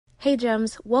Hey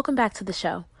Gems, welcome back to the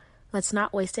show. Let's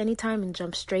not waste any time and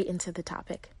jump straight into the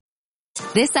topic.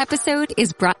 This episode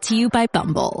is brought to you by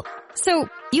Bumble. So,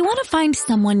 you want to find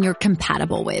someone you're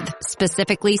compatible with,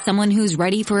 specifically someone who's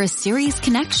ready for a serious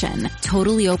connection,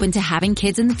 totally open to having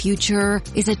kids in the future,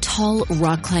 is a tall,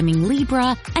 rock-climbing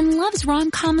Libra, and loves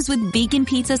rom-coms with vegan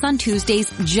pizzas on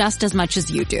Tuesdays just as much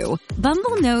as you do.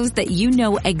 Bumble knows that you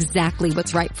know exactly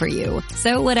what's right for you.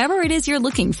 So whatever it is you're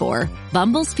looking for,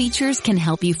 Bumble's features can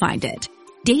help you find it.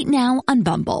 Date now on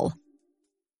Bumble.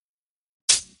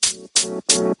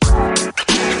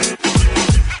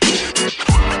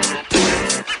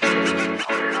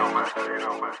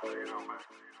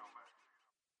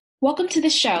 Welcome to the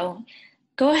show.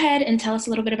 Go ahead and tell us a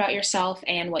little bit about yourself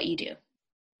and what you do.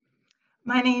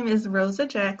 My name is Rosa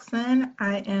Jackson.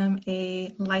 I am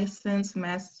a licensed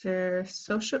master's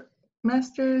social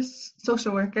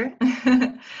worker.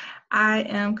 I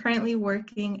am currently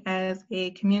working as a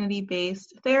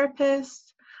community-based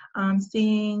therapist,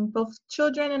 seeing both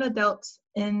children and adults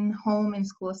in home and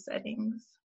school settings.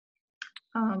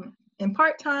 In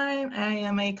part-time, I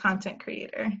am a content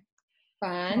creator.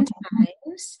 Fun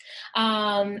times.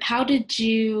 How did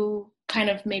you kind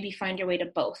of maybe find your way to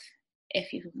both,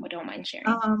 if you don't mind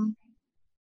sharing?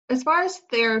 As far as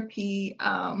therapy,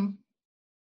 I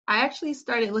actually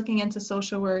started looking into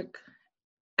social work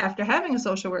after having a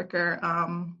social worker.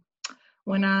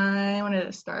 When did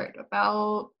it start?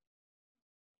 About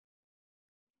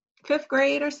 5th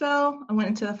grade or so. I went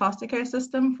into the foster care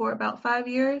system for about 5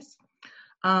 years.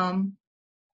 Had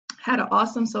an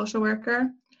awesome social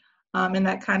worker. And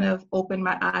that kind of opened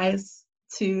my eyes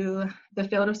to the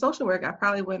field of social work. I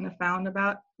probably wouldn't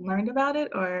have learned about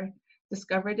it or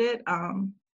discovered it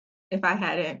if I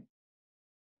hadn't,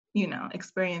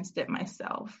 experienced it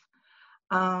myself.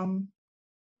 And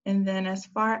then as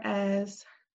far as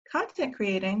content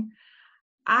creating,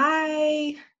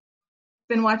 I've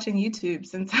been watching YouTube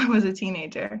since I was a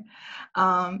teenager.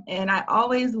 And I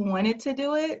always wanted to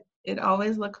do it. It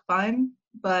always looked fun,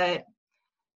 but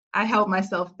I held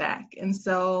myself back. And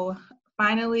so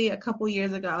finally, a couple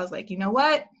years ago, I was like, you know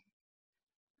what?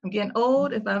 I'm getting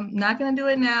old. If I'm not going to do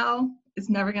it now, it's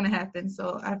never going to happen.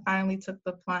 So I finally took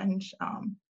the plunge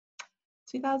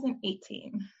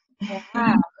 2018.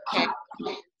 Wow. Okay.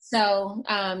 So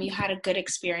you had a good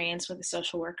experience with a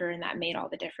social worker, and that made all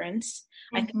the difference.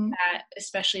 I think that,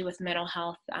 especially with mental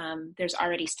health, there's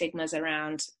already stigmas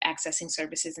around accessing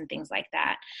services and things like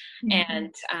that.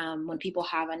 And when people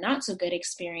have a not so good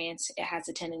experience, it has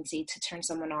a tendency to turn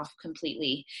someone off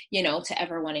completely, to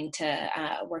ever wanting to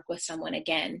work with someone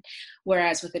again.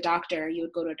 Whereas with a doctor, you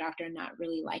would go to a doctor and not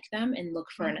really like them and look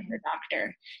for another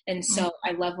doctor. And so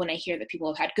I love when I hear that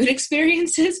people have had good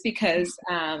experiences because,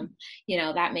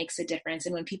 that makes a difference.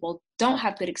 And when people don't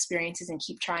have good experiences and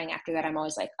keep trying after that, I'm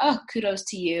always like, oh, kudos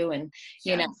to you. And,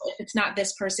 if it's not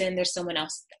this person, there's someone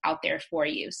else out there for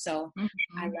you. So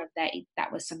I love that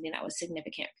that was something that was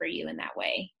significant for you in that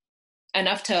way,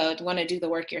 enough to want to do the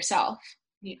work yourself.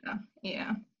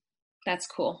 Yeah. That's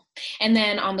cool. And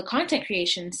then on the content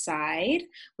creation side,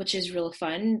 which is real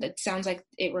fun, it sounds like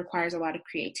it requires a lot of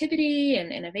creativity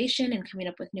and innovation and coming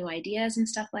up with new ideas and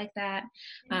stuff like that.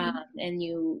 And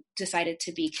you decided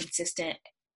to be consistent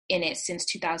in it since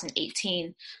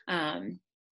 2018.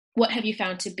 What have you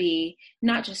found to be,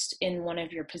 not just in one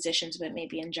of your positions, but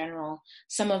maybe in general,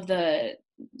 some of the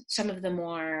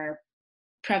more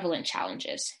prevalent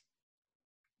challenges?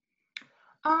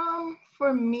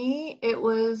 For me, it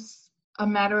was a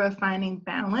matter of finding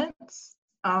balance.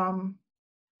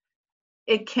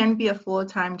 It can be a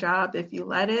full-time job if you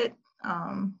let it,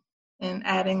 and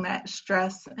adding that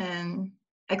stress and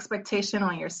expectation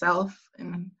on yourself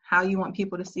and how you want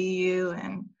people to see you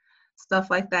and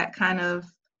stuff like that kind of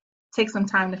takes some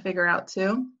time to figure out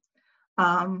too.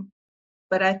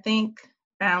 But I think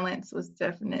balance was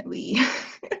definitely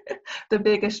the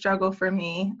biggest struggle for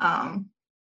me.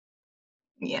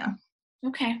 Yeah.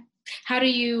 Okay. How do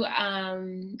you,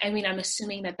 I'm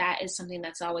assuming that is something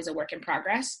that's always a work in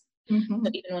progress.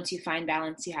 But even once you find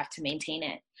balance, you have to maintain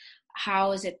it.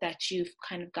 How is it that you've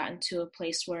kind of gotten to a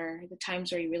place where the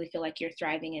times where you really feel like you're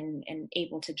thriving and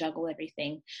able to juggle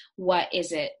everything, what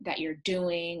is it that you're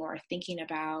doing or thinking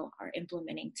about or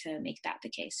implementing to make that the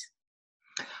case?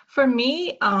 For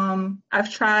me,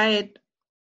 I've tried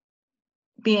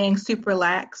being super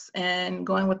lax and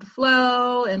going with the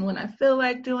flow. And when I feel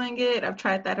like doing it, I've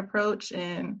tried that approach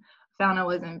and found I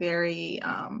wasn't very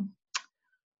on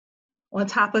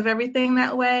top of everything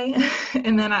that way.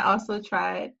 And then I also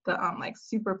tried the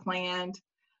super planned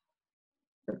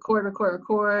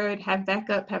record, have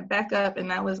backup. And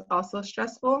that was also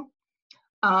stressful.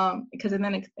 because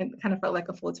then it kind of felt like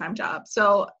a full-time job.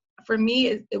 So for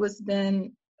me, it was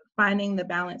then finding the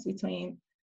balance between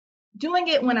doing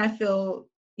it when I feel,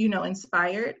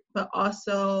 inspired, but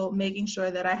also making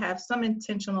sure that I have some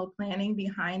intentional planning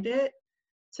behind it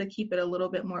to keep it a little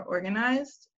bit more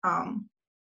organized.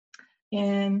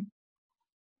 And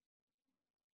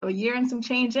a year and some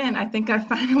change in, I think I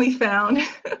finally found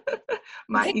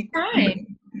my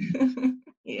equilibrium.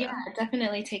 Yeah, it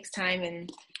definitely takes time,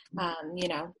 and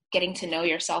getting to know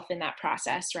yourself in that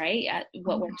process, right?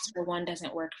 What works for one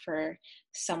doesn't work for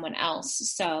someone else.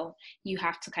 So you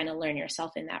have to kind of learn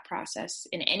yourself in that process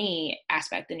in any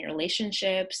aspect, in your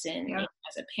relationships, and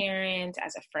as a parent,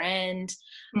 as a friend,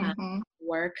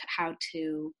 work, how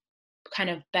to kind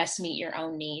of best meet your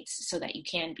own needs so that you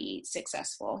can be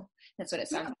successful. That's what it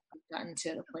sounds like you've gotten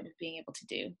to the point of being able to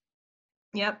do.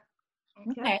 Yep.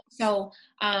 Okay. So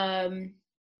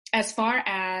as far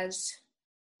as,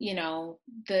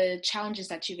 the challenges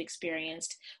that you've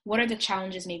experienced, what are the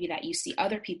challenges maybe that you see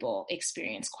other people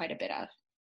experience quite a bit of?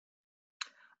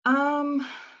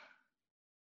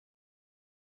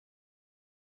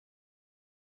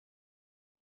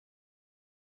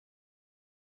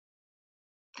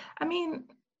 I mean,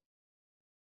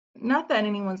 not that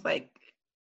anyone's I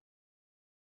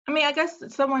guess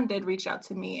someone did reach out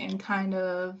to me and kind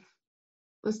of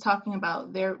was talking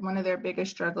about one of their biggest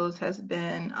struggles has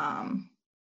been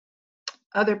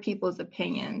other people's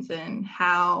opinions and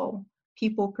how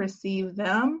people perceive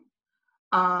them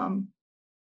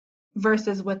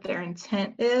versus what their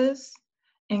intent is,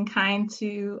 and kind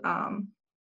to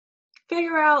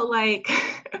figure out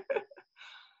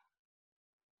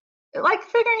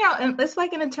figuring out, and it's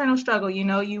like an internal struggle,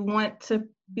 you want to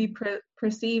be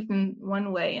perceived in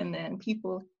one way, and then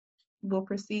people will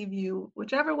perceive you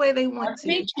whichever way they want to.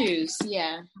 They choose,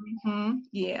 yeah.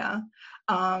 Yeah.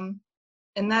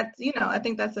 And that's, I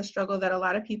think that's a struggle that a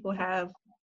lot of people have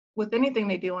with anything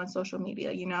they do on social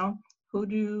media,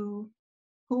 who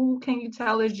can you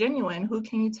tell is genuine? Who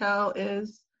can you tell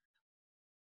is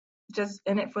just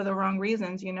in it for the wrong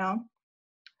reasons, and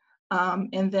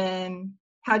then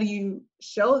how do you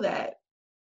show that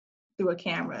through a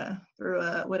camera, through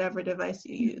whatever device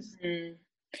you use?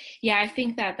 Yeah, I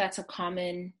think that that's a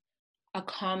common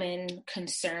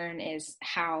concern, is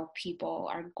how people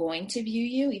are going to view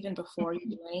you even before you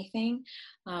do anything,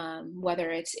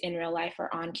 whether it's in real life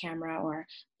or on camera or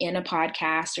in a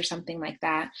podcast or something like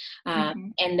that.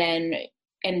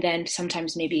 And then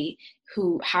sometimes maybe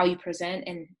how you present,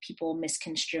 and people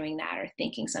misconstruing that or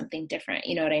thinking something different,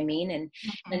 you know what I mean? And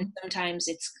sometimes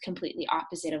it's completely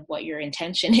opposite of what your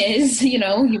intention is. You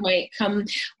might come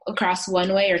across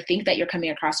one way or think that you're coming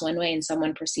across one way, and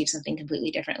someone perceives something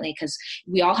completely differently, because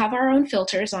we all have our own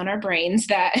filters on our brains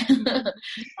that help us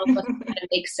kind of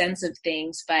make sense of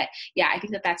things. But yeah, I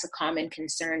think that that's a common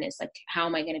concern, is how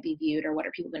am I going to be viewed, or what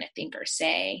are people going to think or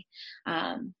say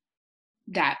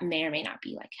that may or may not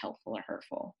be helpful or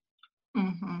hurtful.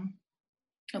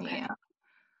 Okay. Yeah.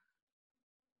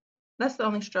 That's the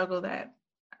only struggle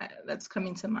that's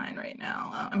coming to mind right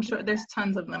now. I'm sure there's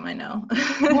tons of them, I know.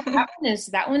 Well,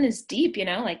 that one is deep,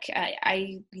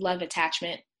 I love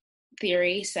attachment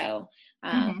theory. So,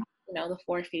 the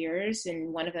 4 fears,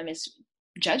 and one of them is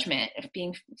judgment, of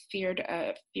being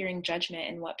fearing judgment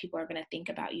and what people are going to think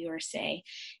about you or say.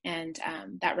 And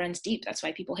that runs deep. That's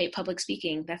why people hate public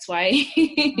speaking. That's why,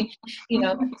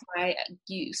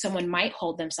 someone might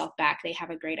hold themselves back. They have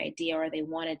a great idea, or they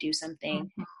want to do something,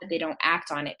 but they don't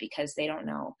act on it because they don't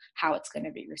know how it's going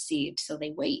to be received. So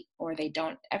they wait, or they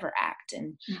don't ever act.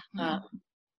 And I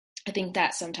think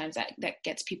that sometimes that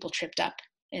gets people tripped up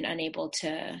and unable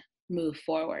to move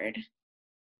forward.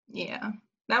 Yeah.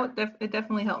 It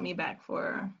definitely helped me back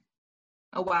for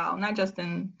a while, not just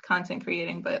in content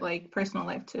creating, but personal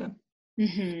life too.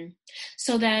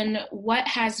 So then, what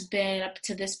has been up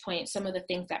to this point some of the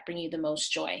things that bring you the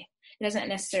most joy? It doesn't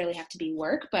necessarily have to be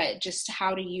work, but just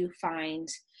how do you find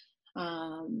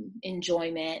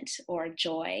enjoyment or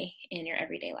joy in your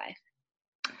everyday life?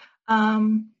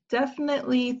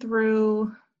 Definitely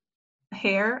through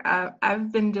hair.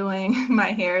 I've been doing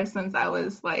my hair since I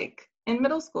was in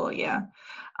middle school, yeah.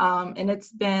 And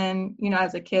it's been,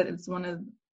 as a kid, it's one of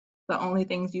the only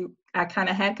things I kind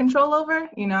of had control over,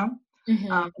 being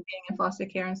in foster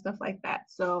care and stuff like that.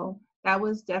 So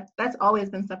that's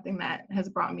always been something that has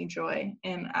brought me joy.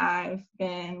 And I've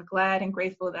been glad and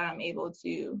grateful that I'm able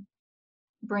to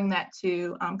bring that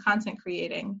to content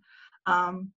creating.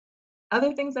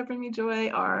 Other things that bring me joy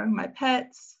are my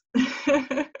pets.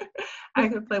 I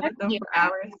could play with them for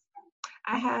hours.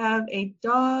 I have a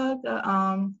dog,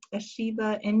 a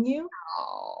Shiba Inu,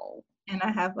 and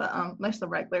I have just a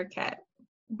regular cat.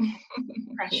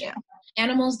 Pressure. Yeah.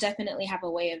 Animals definitely have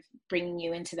a way of bringing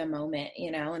you into the moment,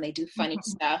 and they do funny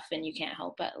stuff and you can't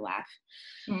help but laugh.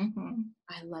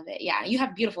 I love it. Yeah, you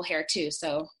have beautiful hair too,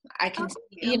 so I can,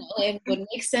 it would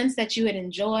make sense that you would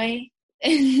enjoy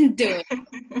doing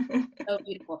it. So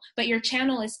beautiful. But your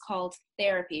channel is called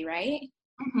Therapy, right?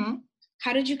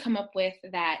 How did you come up with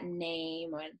that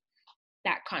name or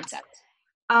that concept?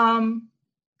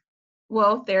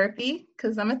 Well, therapy,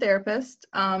 because I'm a therapist,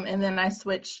 and then I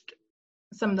switched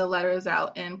some of the letters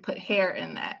out and put hair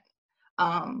in that.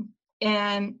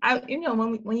 And I, when you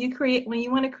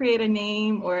want to create a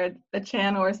name or a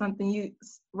channel or something, you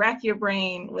rack your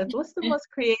brain with what's the most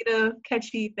creative,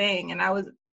 catchy thing. And I was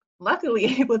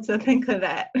luckily able to think of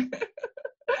that.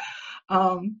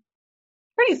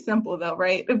 Pretty simple though,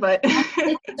 right? But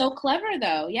it's so clever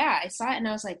though. Yeah, I saw it and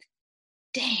I was like,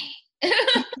 dang.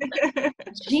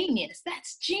 Genius.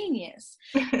 That's genius.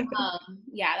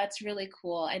 Yeah, that's really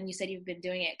cool. And you said you've been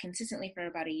doing it consistently for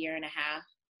about 1.5 years.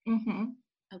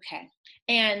 Okay.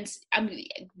 And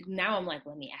now I'm like,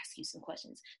 let me ask you some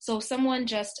questions. So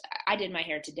I did my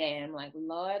hair today and I'm like,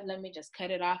 Lord, let me just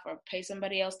cut it off or pay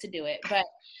somebody else to do it. But,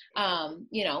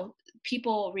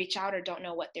 people reach out or don't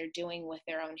know what they're doing with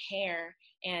their own hair.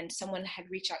 And someone had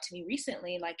reached out to me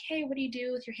recently, like, hey, what do you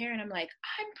do with your hair? And I'm like,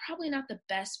 I'm probably not the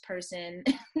best person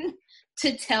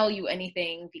to tell you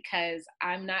anything because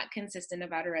I'm not consistent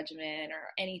about a regimen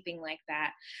or anything like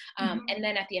that. And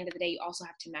then at the end of the day, you also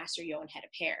have to master your own head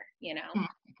of hair,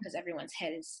 because everyone's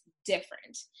head is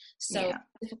different. So it's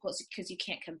difficult because you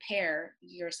can't compare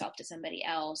yourself to somebody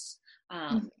else.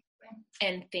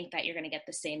 And think that you're going to get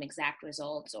the same exact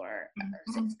results or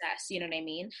success, you know what I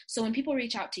mean? So when people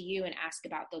reach out to you and ask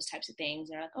about those types of things,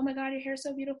 they're like, oh my God, your hair is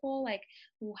so beautiful. Like,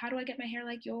 well, how do I get my hair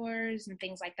like yours? And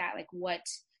things like that. Like what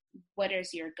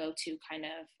is your go-to kind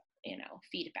of,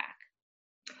 feedback?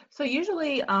 So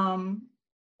usually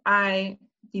I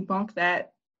debunk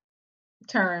that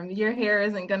term. Your hair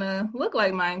isn't going to look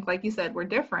like mine. Like you said, we're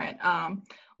different.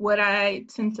 What I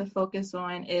tend to focus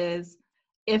on is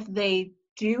if they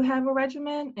do have a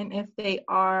regimen and if they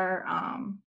are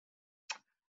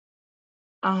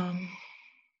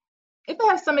if they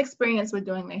have some experience with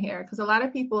doing their hair, because a lot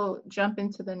of people jump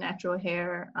into the natural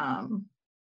hair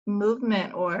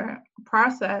movement or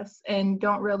process and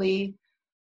don't really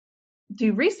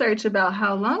do research about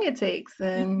how long it takes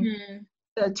and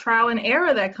the trial and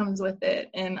error that comes with it.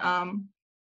 And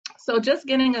so just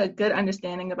getting a good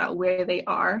understanding about where they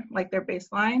are, like their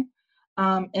baseline,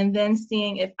 and then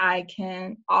seeing if I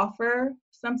can offer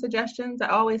some suggestions. I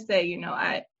always say,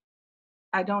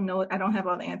 I don't know, I don't have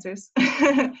all the answers.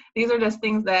 These are just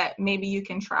things that maybe you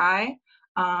can try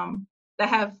that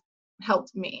have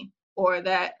helped me or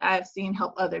that I've seen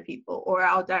help other people, or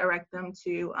I'll direct them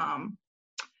to,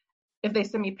 if they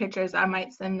send me pictures, I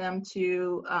might send them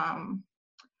to an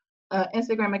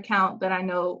Instagram account that I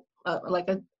know, like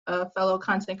a fellow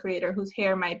content creator whose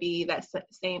hair might be that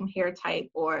same hair type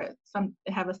or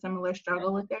have a similar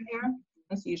struggle with their hair.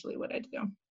 That's usually what I do.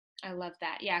 I love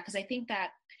that. Yeah, because I think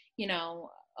that,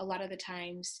 a lot of the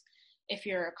times if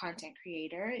you're a content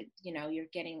creator, you're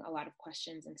getting a lot of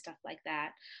questions and stuff like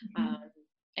that.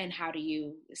 And how do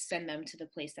you send them to the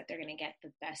place that they're going to get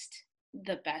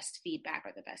the best feedback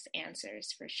or the best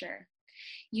answers, for sure.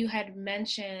 You had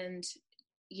mentioned,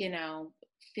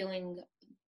 feeling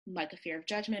like a fear of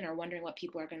judgment or wondering what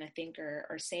people are going to think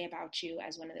or say about you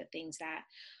as one of the things that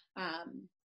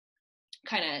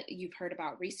kind of you've heard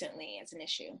about recently as an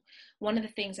issue. One of the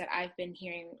things that I've been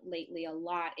hearing lately a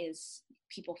lot is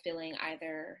people feeling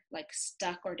either like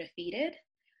stuck or defeated,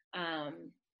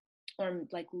 or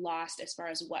like lost as far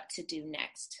as what to do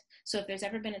next. So if there's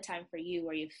ever been a time for you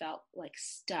where you felt like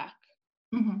stuck,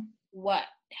 what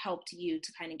helped you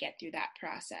to kind of get through that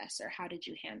process, or how did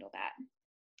you handle that?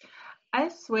 I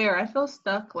swear, I feel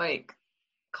stuck like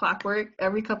clockwork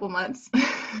every couple months.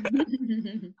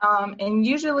 And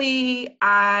usually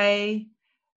I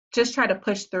just try to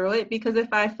push through it, because if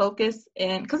I focus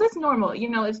because it's normal,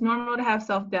 it's normal to have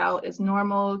self-doubt. It's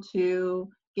normal to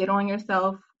get on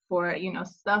yourself for,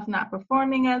 stuff not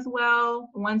performing as well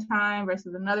one time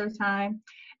versus another time.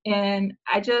 And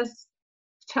I just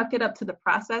chuck it up to the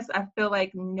process. I feel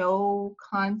like no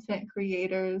content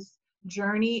creator's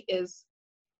journey is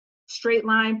straight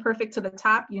line, perfect to the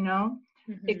top,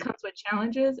 It comes with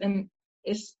challenges, and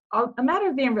it's a matter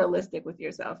of being realistic with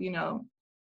yourself.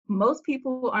 Most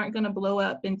people aren't going to blow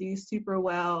up and do super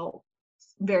well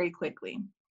very quickly.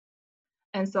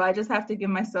 And so I just have to give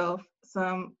myself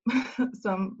some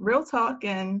real talk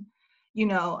and,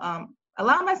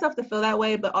 allow myself to feel that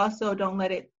way, but also don't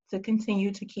let it to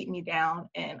continue to keep me down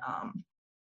and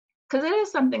because it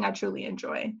is something I truly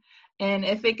enjoy. And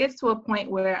if it gets to a point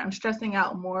where I'm stressing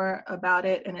out more about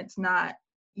it and it's not,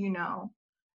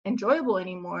 enjoyable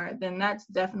anymore, then that's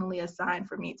definitely a sign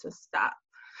for me to stop.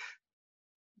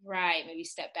 Right. Maybe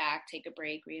step back, take a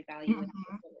break, reevaluate what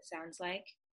it sounds like.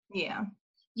 Yeah.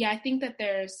 Yeah, I think that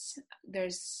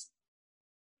there's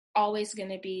always going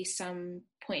to be some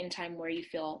point in time where you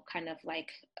feel kind of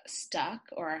like stuck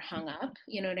or hung up,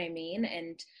 you know what I mean?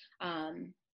 And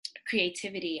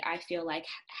creativity, I feel like,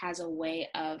 has a way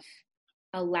of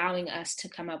allowing us to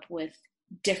come up with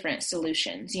different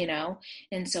solutions,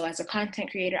 And so as a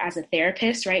content creator, as a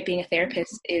therapist, right, being a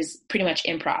therapist is pretty much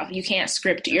improv. You can't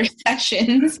script your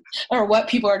sessions or what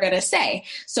people are going to say.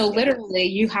 So literally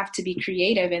you have to be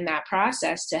creative in that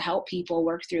process to help people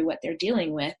work through what they're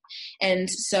dealing with. And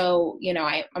so,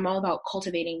 I'm all about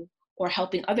cultivating or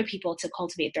helping other people to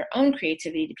cultivate their own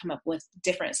creativity to come up with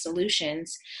different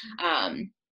solutions.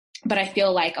 But I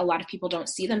feel like a lot of people don't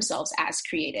see themselves as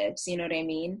creatives, you know what I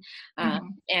mean?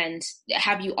 And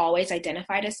have you always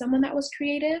identified as someone that was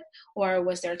creative, or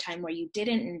was there a time where you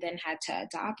didn't and then had to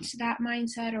adopt that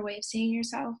mindset or way of seeing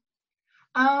yourself?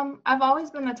 I've always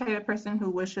been the type of person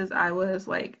who wishes I was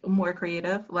like more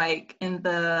creative, like in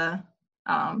the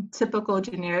typical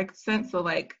generic sense. So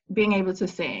like being able to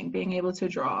sing, being able to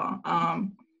draw. I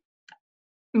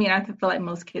feel like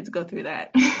most kids go through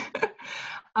that.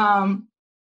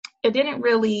 It didn't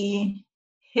really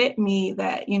hit me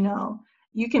that,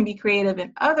 you can be creative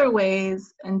in other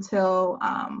ways until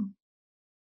I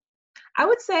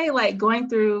would say like going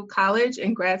through college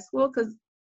and grad school, because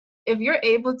if you're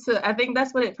able to, I think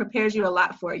that's what it prepares you a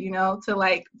lot for, to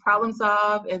like problem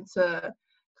solve and to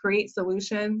create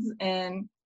solutions. And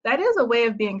that is a way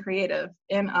of being creative.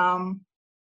 And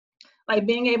like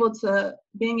being able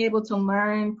to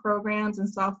learn programs and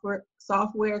software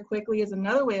quickly is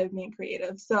another way of being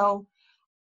creative. So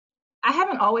I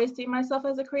haven't always seen myself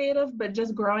as a creative, but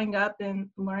just growing up and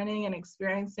learning and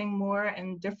experiencing more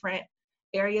in different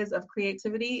areas of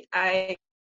creativity, I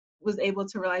was able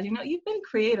to realize, you've been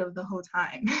creative the whole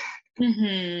time.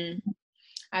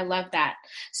 I love that.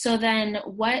 So then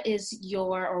what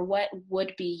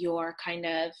would be your kind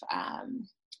of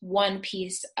one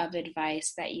piece of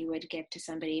advice that you would give to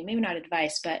somebody, maybe not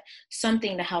advice, but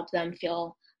something to help them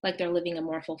feel like they're living a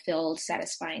more fulfilled,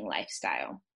 satisfying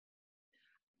lifestyle?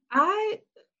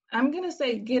 I'm going to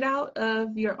say get out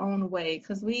of your own way,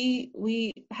 because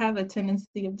we have a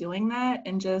tendency of doing that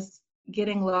and just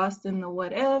getting lost in the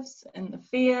what ifs and the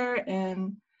fear.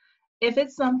 And if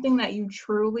it's something that you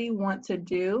truly want to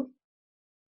do,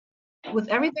 with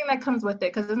everything that comes with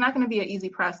it, because it's not going to be an easy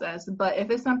process, but if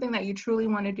it's something that you truly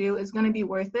want to do, it's going to be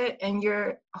worth it. And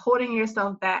you're holding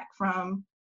yourself back from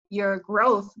your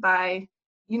growth by,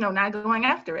 not going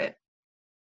after it.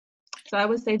 So I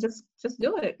would say just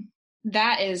do it.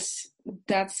 That's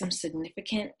some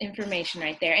significant information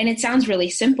right there. And it sounds really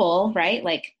simple, right?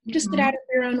 Like just get out of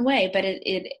your own way. But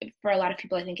it for a lot of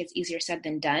people, I think it's easier said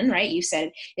than done, right? You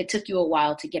said it took you a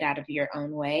while to get out of your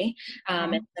own way.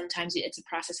 And sometimes it's a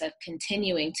process of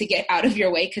continuing to get out of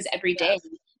your way, because every day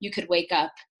you could wake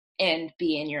up and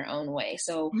be in your own way.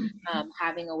 So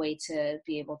having a way to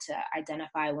be able to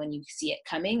identify when you see it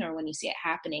coming or when you see it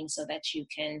happening, so that you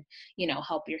can,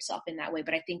 help yourself in that way.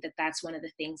 But I think that that's one of the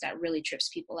things that really trips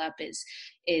people up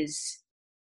is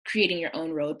creating your own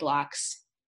roadblocks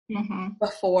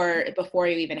before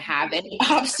you even have any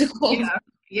obstacles.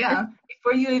 Yeah.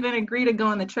 Before you even agree to go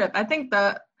on the trip. I think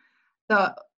the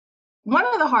one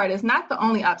of the hardest, not the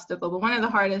only obstacle, but one of the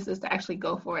hardest is to actually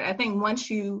go for it. I think once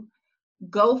you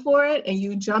go for it and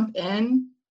you jump in,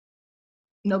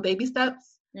 no baby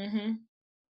steps,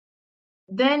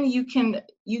 then you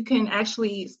can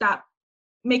actually stop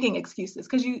making excuses,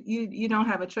 because you don't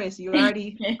have a choice. You're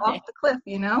already off the cliff,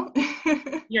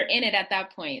 You're in it at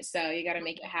that point, so you got to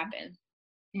make it happen.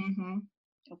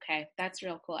 Okay, that's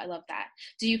real cool. I love that.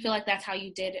 Do you feel like that's how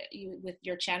you did with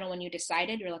your channel when you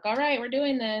decided? You're like, all right, we're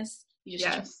doing this. You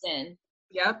just jumped in.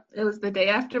 Yep. It was the day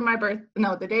after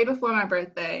the day before my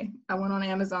birthday. I went on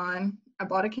Amazon. I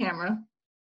bought a camera,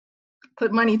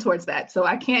 put money towards that. So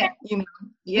I can't,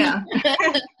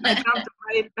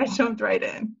 I jumped right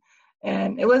in.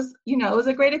 And it was, it was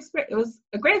a great experience. It was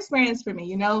a great experience for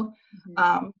me.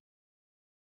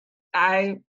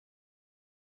 I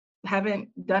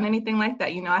haven't done anything like that.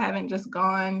 I haven't just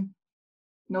gone,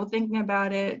 no thinking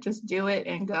about it, just do it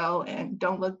and go and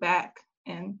don't look back.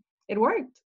 And it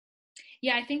worked.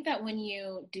 Yeah, I think that when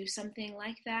you do something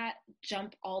like that,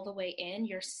 jump all the way in,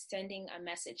 you're sending a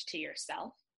message to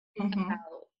yourself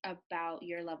about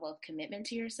your level of commitment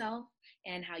to yourself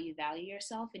and how you value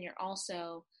yourself. And you're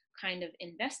also kind of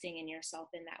investing in yourself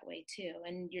in that way too.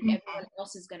 And everyone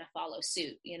else is going to follow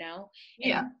suit, you know?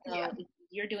 And if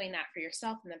you're doing that for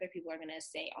yourself, and other people are going to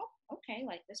say, oh, okay,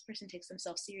 like this person takes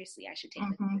themselves seriously, I should take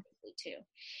them seriously too.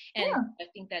 And I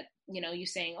think that, you know, you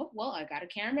saying, oh, well, I got a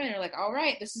camera, and you're like, all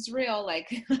right, this is real. Like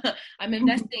I'm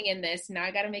investing in this. Now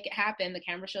I got to make it happen. The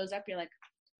camera shows up. You're like,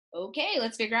 okay,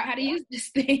 let's figure out how to use this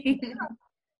thing.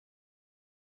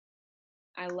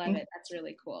 I love it. That's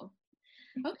really cool.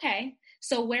 Okay.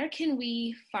 So where can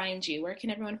we find you? Where can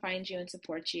everyone find you and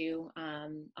support you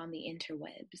on the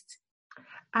interwebs?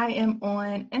 I am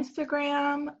on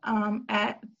Instagram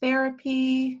at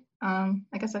therapy. I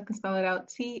guess I can spell it out.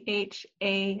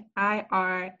 THAIRAPY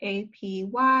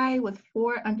with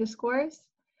 4 underscores.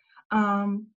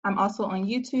 I'm also on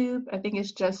YouTube. I think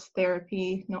it's just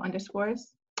therapy, no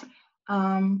underscores.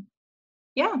 And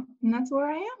that's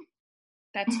where I am.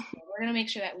 That's cool. We're going to make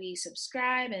sure that we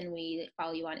subscribe and we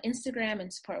follow you on Instagram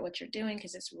and support what you're doing,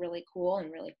 because it's really cool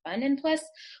and really fun. And plus,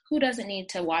 who doesn't need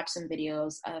to watch some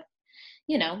videos of,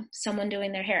 you know, someone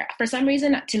doing their hair? For some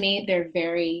reason, to me,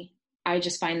 I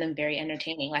just find them very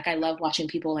entertaining. Like I love watching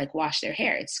people like wash their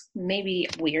hair. It's maybe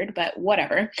weird, but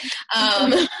whatever.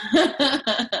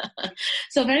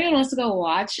 So if anyone wants to go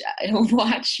watch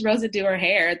Rosa do her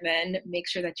hair, then make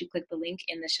sure that you click the link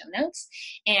in the show notes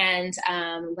and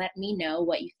let me know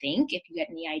what you think. If you get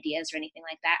any ideas or anything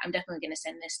like that, I'm definitely going to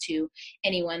send this to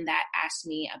anyone that asks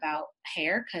me about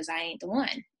hair, because I ain't the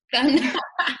one.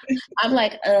 I'm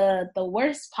like the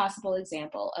worst possible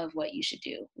example of what you should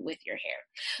do with your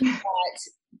hair. But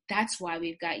that's why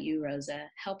we've got you, Rosa,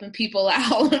 helping people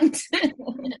out.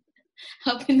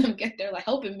 Helping them get their life,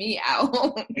 helping me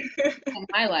out and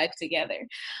my life together.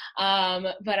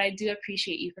 But I do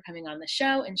appreciate you for coming on the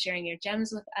show and sharing your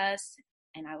gems with us.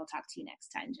 And I will talk to you next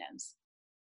time, Gems.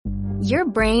 Your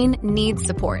brain needs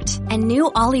support, and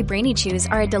new Ollie Brainy Chews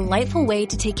are a delightful way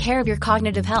to take care of your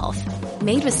cognitive health.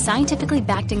 Made with scientifically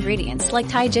backed ingredients like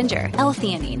Thai ginger,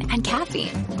 L-theanine, and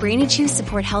caffeine, Brainy Chews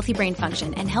support healthy brain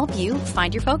function and help you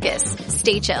find your focus,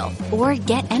 stay chill, or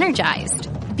get energized.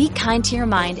 Be kind to your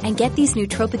mind and get these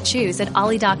nootropic chews at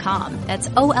Ollie.com. That's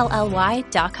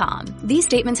OLLY.com. These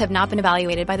statements have not been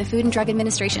evaluated by the Food and Drug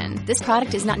Administration. This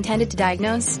product is not intended to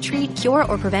diagnose, treat, cure,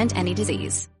 or prevent any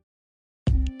disease.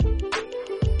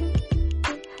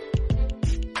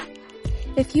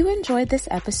 If you enjoyed this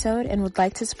episode and would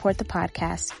like to support the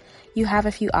podcast, you have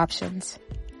a few options.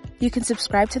 You can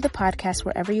subscribe to the podcast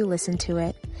wherever you listen to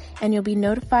it, and you'll be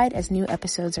notified as new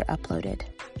episodes are uploaded.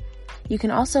 You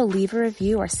can also leave a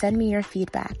review or send me your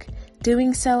feedback.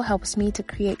 Doing so helps me to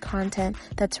create content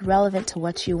that's relevant to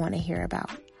what you want to hear about.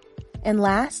 And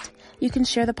last, you can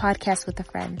share the podcast with a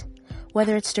friend.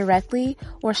 Whether it's directly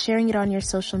or sharing it on your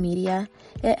social media,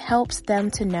 it helps them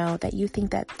to know that you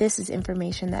think that this is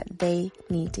information that they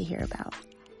need to hear about.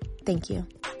 Thank you.